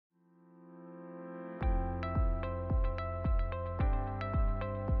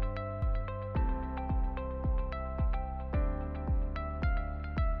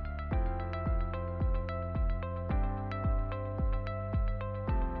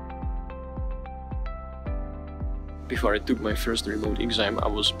Before I took my first remote exam, I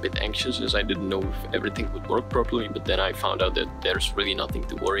was a bit anxious as I didn't know if everything would work properly, but then I found out that there's really nothing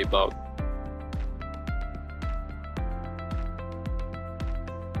to worry about.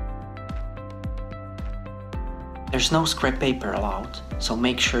 There's no scrap paper allowed, so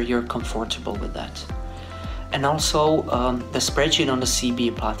make sure you're comfortable with that. And also, the spreadsheet on the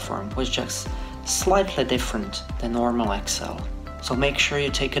CB platform was just slightly different than normal Excel, so make sure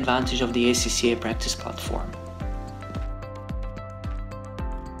you take advantage of the ACCA practice platform.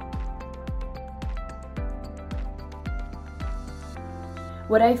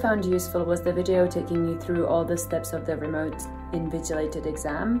 What I found useful was the video taking me through all the steps of the remote invigilated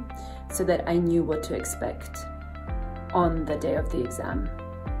exam so that I knew what to expect on the day of the exam.